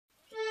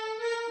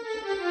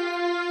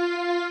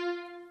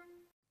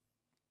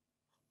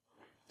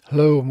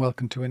Hello and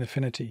welcome to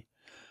Affinity.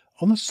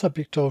 On the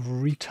subject of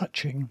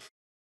retouching,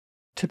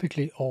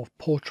 typically of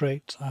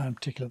portraits and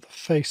particularly the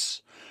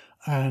face,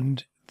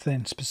 and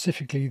then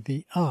specifically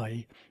the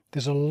eye,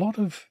 there's a lot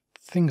of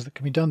things that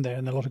can be done there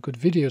and a lot of good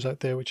videos out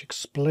there which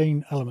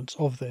explain elements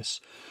of this.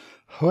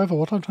 However,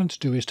 what I'm trying to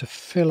do is to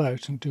fill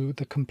out and do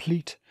the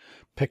complete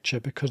picture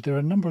because there are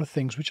a number of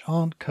things which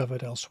aren't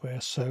covered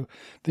elsewhere. So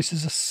this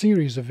is a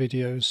series of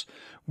videos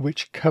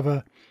which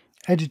cover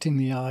editing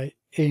the eye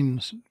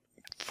in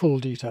full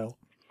detail.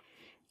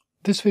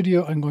 This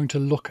video I'm going to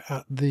look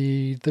at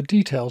the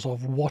details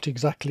of what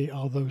exactly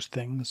are those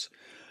things,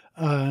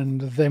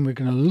 and then we're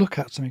going to look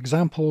at some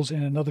examples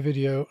in another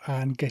video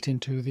and get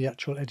into the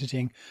actual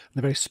editing and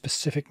the very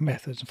specific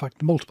methods, in fact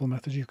the multiple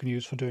methods you can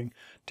use for doing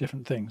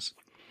different things.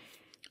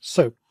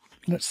 So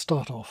let's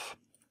start off.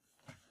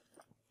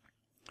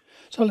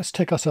 So let's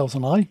take ourselves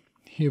an eye.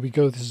 Here we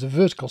go, this is a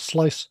vertical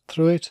slice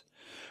through it.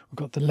 We've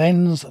got the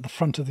lens at the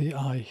front of the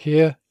eye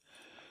here.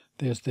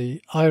 There's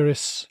the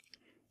iris,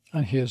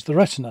 and here's the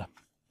retina.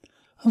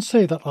 And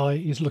say that eye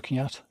is looking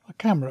at a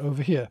camera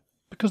over here,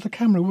 because the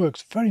camera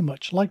works very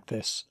much like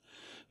this,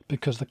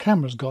 because the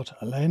camera's got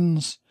a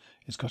lens,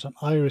 it's got an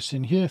iris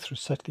in here through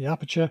set the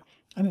aperture,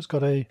 and it's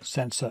got a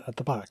sensor at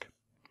the back.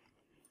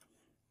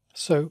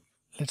 So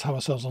let's have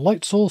ourselves a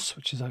light source,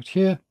 which is out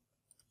here,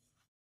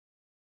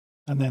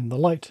 and then the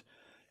light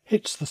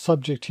hits the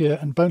subject here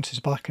and bounces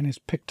back and is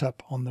picked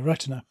up on the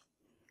retina.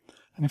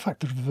 And in fact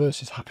the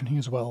reverse is happening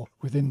as well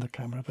within the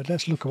camera, but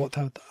let's look at what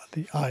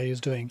the eye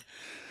is doing.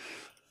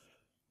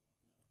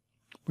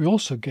 We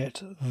also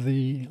get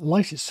the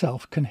light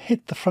itself can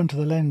hit the front of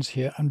the lens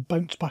here and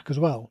bounce back as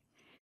well.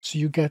 So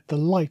you get the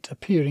light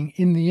appearing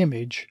in the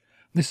image.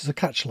 This is a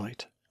catch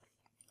light.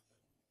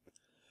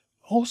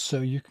 Also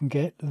you can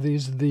get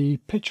the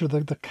picture of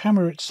the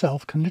camera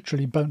itself can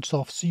literally bounce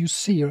off, so you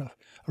see a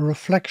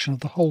reflection of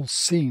the whole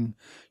scene.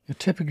 You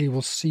typically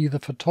will see the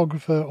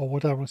photographer or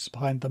whatever is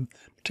behind them,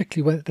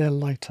 particularly when they're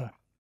lighter.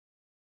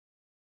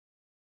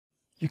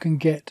 You can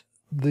get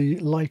the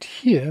light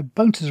here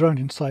bounces around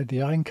inside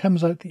the eye and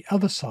comes out the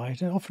other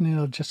side, and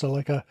often just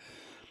like a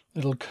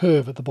little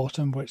curve at the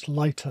bottom where it's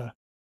lighter,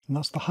 and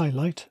that's the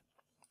highlight.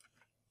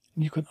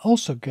 And you can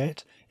also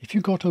get, if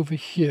you got over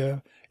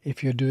here,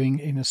 if you're doing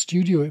in a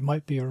studio, it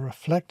might be a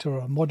reflector or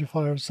a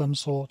modifier of some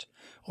sort,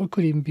 or it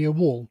could even be a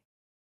wall.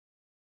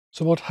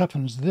 So what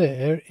happens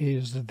there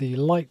is that the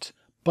light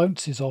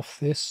bounces off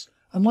this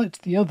and lights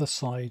the other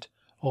side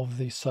of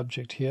the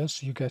subject here,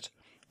 so you get,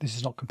 this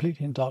is not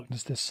completely in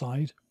darkness this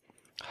side.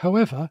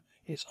 However,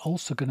 it's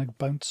also going to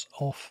bounce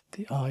off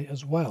the eye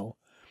as well.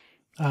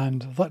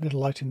 And that little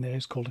light in there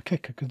is called a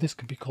kicker, because this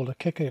can be called a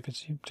kicker,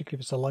 particularly if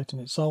it's a light in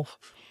itself,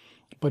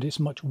 but it's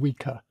much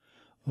weaker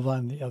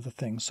than the other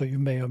things, so you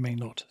may or may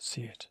not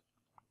see it.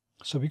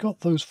 So we got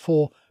those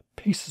four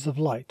pieces of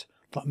light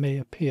that may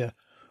appear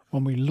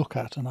when we look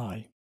at an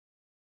eye.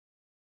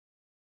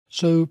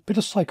 So, bit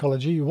of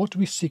psychology. What do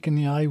we seek in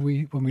the eye?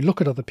 When we look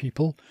at other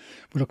people,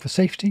 we look for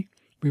safety.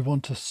 We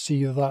want to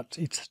see that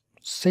it's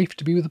safe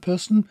to be with a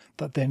person,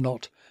 that they're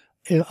not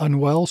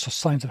unwell, so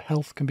signs of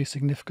health can be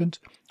significant.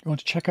 We want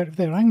to check out if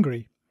they're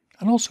angry.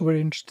 And also we're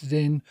interested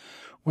in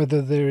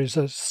whether there is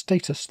a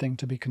status thing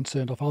to be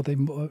concerned of. Are they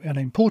an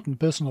important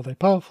person? Are they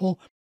powerful?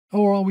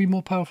 Or are we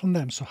more powerful than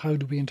them? So how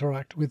do we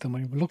interact with them?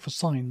 And we look for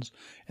signs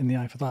in the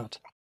eye for that.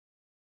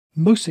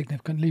 Most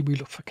significantly, we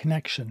look for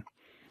connection.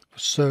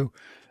 So,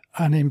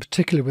 and in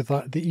particular with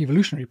that, the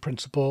evolutionary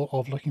principle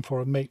of looking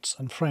for mates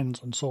and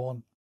friends and so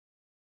on.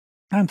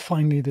 And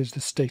finally, there's the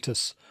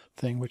status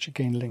thing, which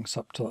again links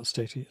up to that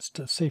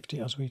safety,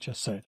 as we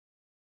just said.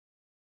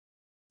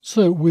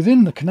 So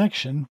within the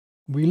connection,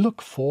 we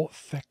look for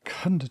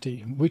fecundity,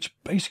 which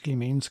basically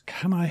means,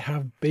 can I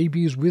have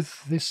babies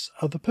with this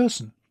other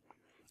person?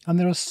 And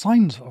there are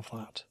signs of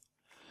that.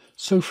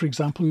 So, for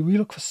example, we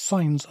look for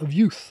signs of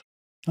youth.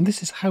 And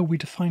this is how we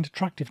define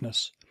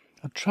attractiveness.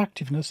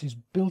 Attractiveness is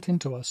built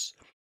into us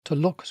to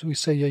look, so we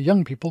say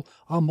young people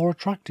are more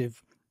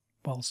attractive.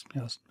 Well,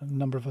 yes, a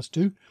number of us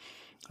do.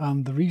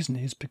 And the reason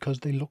is because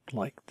they look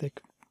like they're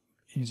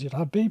easier to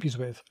have babies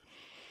with.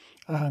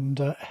 And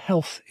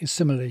health is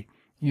similarly,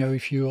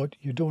 if you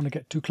don't want to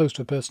get too close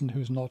to a person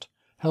who's not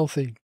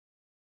healthy,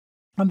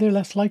 and they're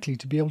less likely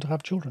to be able to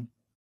have children.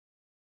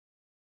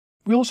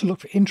 We also look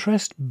for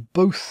interest,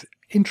 both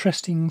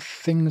interesting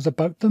things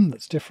about them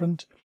that's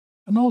different,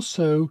 and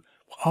also,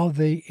 are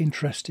they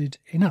interested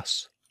in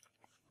us?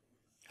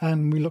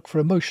 And we look for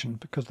emotion,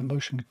 because the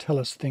emotion can tell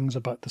us things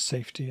about the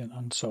safety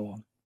and so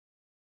on.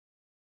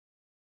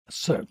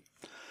 So,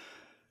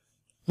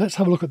 let's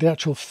have a look at the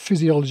actual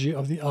physiology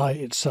of the eye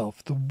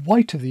itself. The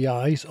white of the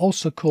eye is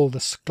also called the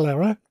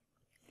sclera.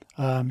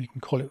 You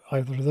can call it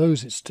either of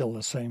those, it's still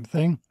the same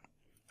thing.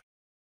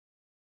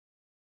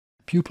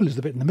 Pupil is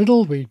the bit in the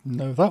middle, we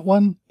know that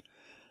one.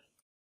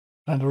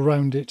 And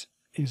around it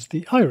is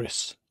the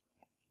iris.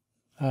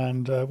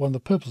 And one of the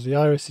purposes of the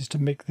iris is to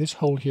make this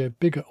hole here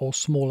bigger or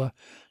smaller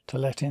to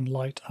let in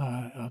light,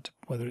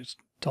 whether it's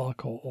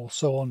dark or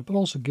so on, but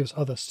also gives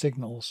other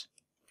signals.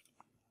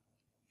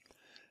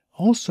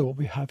 Also what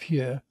we have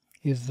here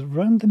is that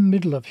around the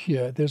middle of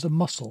here, there's a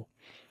muscle.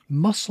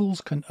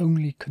 Muscles can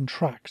only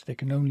contract, they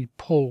can only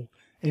pull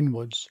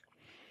inwards.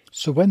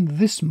 So when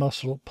this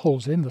muscle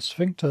pulls in, the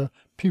sphincter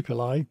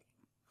pupillae,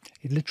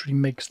 it literally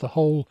makes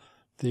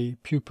the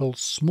pupil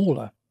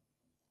smaller.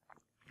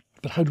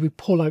 But how do we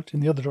pull out in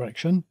the other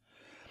direction?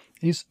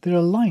 There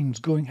are lines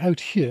going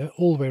out here,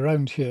 all the way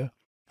around here,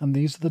 and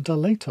these are the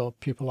dilator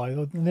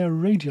pupillae, and they're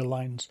radial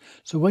lines.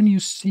 So when you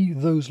see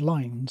those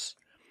lines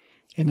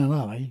in an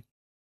eye,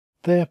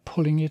 they're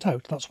pulling it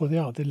out. That's what they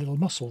are, they're little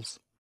muscles.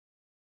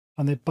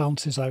 And it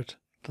bounces out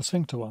the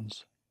sphincter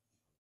ones.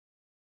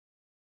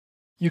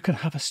 You can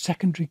have a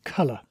secondary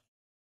colour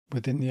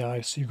within the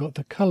eye. So you've got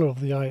the colour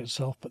of the eye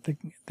itself, but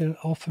there are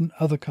often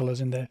other colours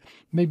in there,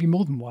 maybe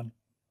more than one.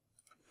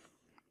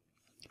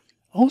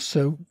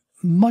 Also,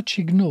 much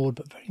ignored,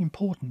 but very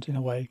important in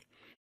a way,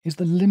 is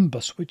the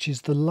limbus, which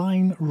is the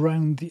line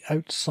round the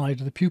outside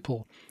of the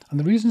pupil. And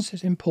the reason this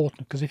is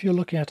important, because if you're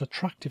looking at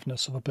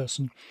attractiveness of a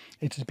person,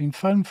 it has been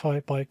found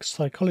by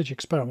psychology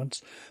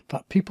experiments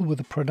that people with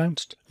a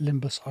pronounced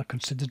limbus are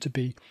considered to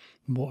be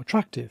more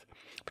attractive,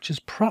 which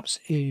perhaps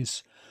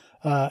is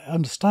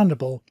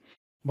understandable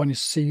when you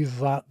see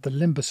that the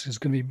limbus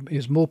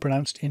is more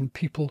pronounced in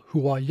people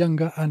who are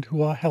younger and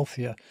who are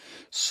healthier.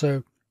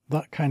 So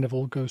that kind of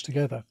all goes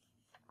together.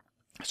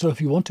 So if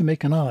you want to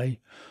make an eye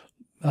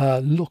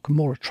look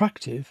more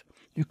attractive,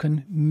 you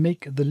can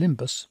make the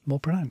limbus more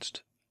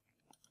pronounced.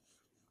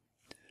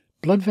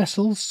 Blood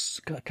vessels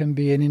can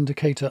be an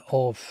indicator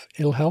of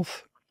ill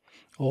health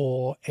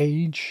or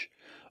age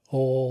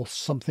or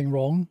something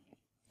wrong.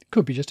 It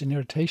could be just an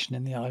irritation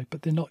in the eye,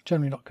 but they're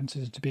generally not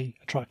considered to be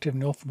attractive,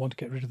 and you often want to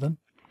get rid of them.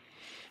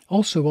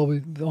 Also,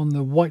 on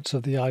the whites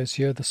of the eyes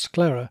here, the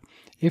sclera,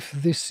 if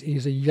this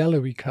is a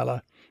yellowy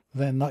colour,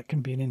 then that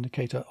can be an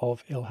indicator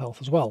of ill health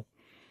as well.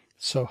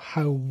 So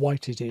how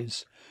white it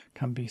is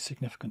can be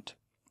significant.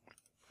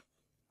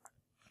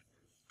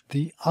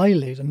 The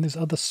eyelid and this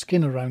other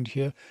skin around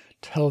here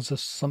tells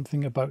us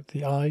something about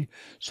the eye.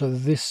 So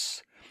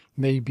this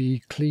may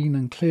be clean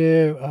and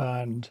clear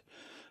and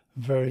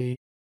very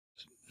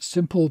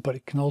simple, but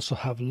it can also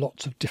have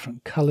lots of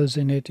different colours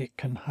in it. It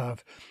can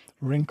have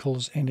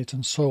wrinkles in it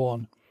and so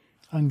on.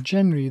 And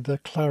generally the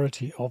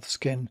clarity of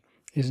skin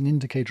is an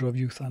indicator of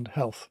youth and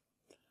health.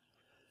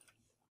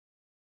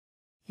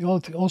 You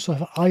also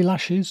have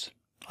eyelashes.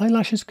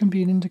 Eyelashes can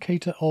be an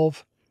indicator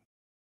of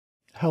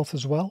health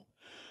as well,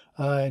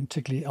 and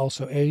particularly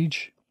also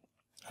age.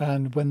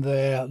 And when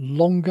they're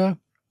longer,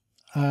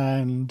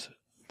 and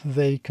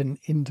they can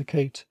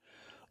indicate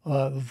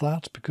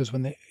that, because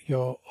when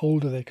you're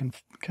older, they can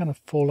kind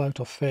of fall out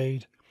or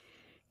fade.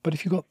 But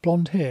if you've got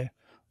blonde hair,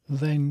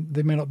 then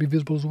they may not be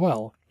visible as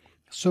well.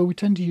 So we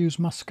tend to use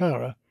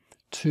mascara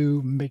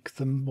to make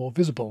them more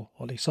visible,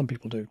 or at least some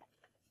people do.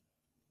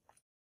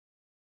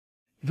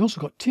 You've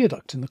also got tear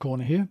ducts in the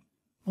corner here,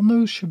 and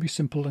those should be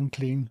simple and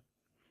clean.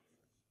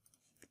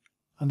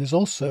 And there's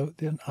also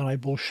an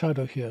eyeball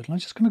shadow here. And I'm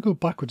just going to go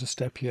backwards a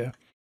step here.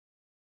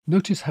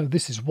 Notice how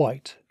this is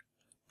white,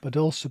 but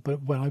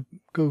when I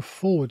go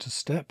forward a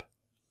step,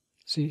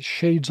 see it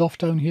shades off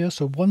down here.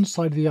 So one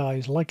side of the eye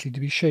is likely to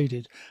be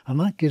shaded, and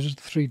that gives us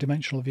the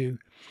three-dimensional view.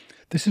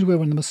 This is where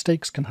the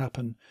mistakes can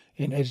happen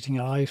in editing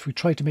an eye. If we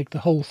try to make the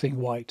whole thing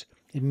white,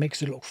 it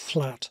makes it look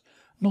flat.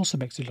 And also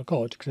makes it look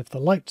odd, because if the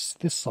light's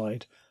this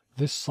side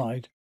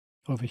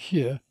over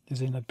here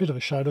is in a bit of a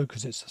shadow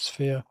because it's a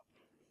sphere,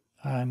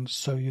 and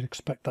so you'd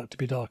expect that to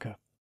be darker.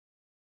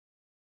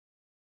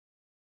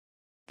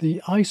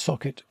 The eye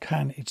socket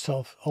can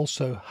itself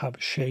also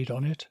have shade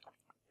on it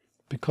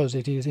because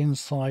it is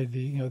inside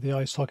the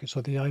eye socket,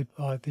 so the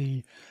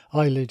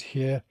eyelid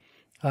here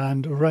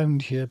and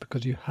around here,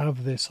 because you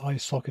have this eye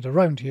socket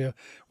around here,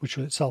 which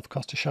will itself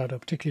cast a shadow,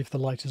 particularly if the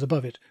light is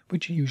above it,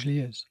 which it usually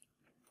is.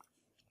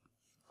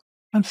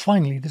 And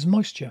finally, there's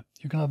moisture.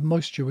 You can have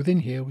moisture within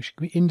here, which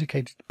can be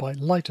indicated by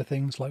lighter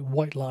things like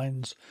white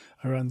lines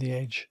around the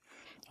edge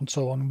and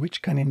so on,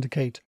 which can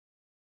indicate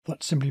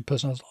that simply a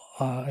person has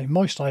a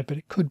moist eye, but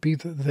it could be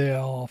that they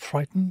are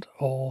frightened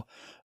or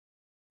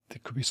there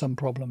could be some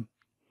problem.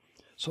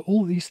 So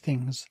all these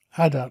things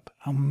add up,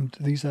 and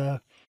these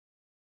are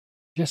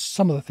just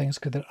some of the things,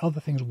 because there are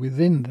other things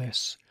within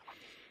this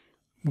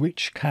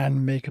which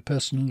can make a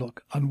person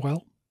look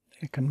unwell.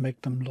 It can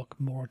make them look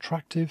more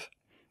attractive.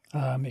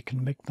 It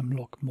can make them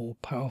look more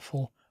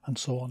powerful and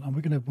so on. And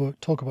we're going to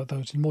talk about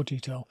those in more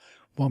detail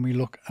when we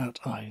look at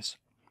eyes.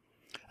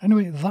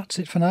 Anyway, that's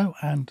it for now,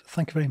 and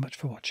thank you very much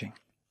for watching.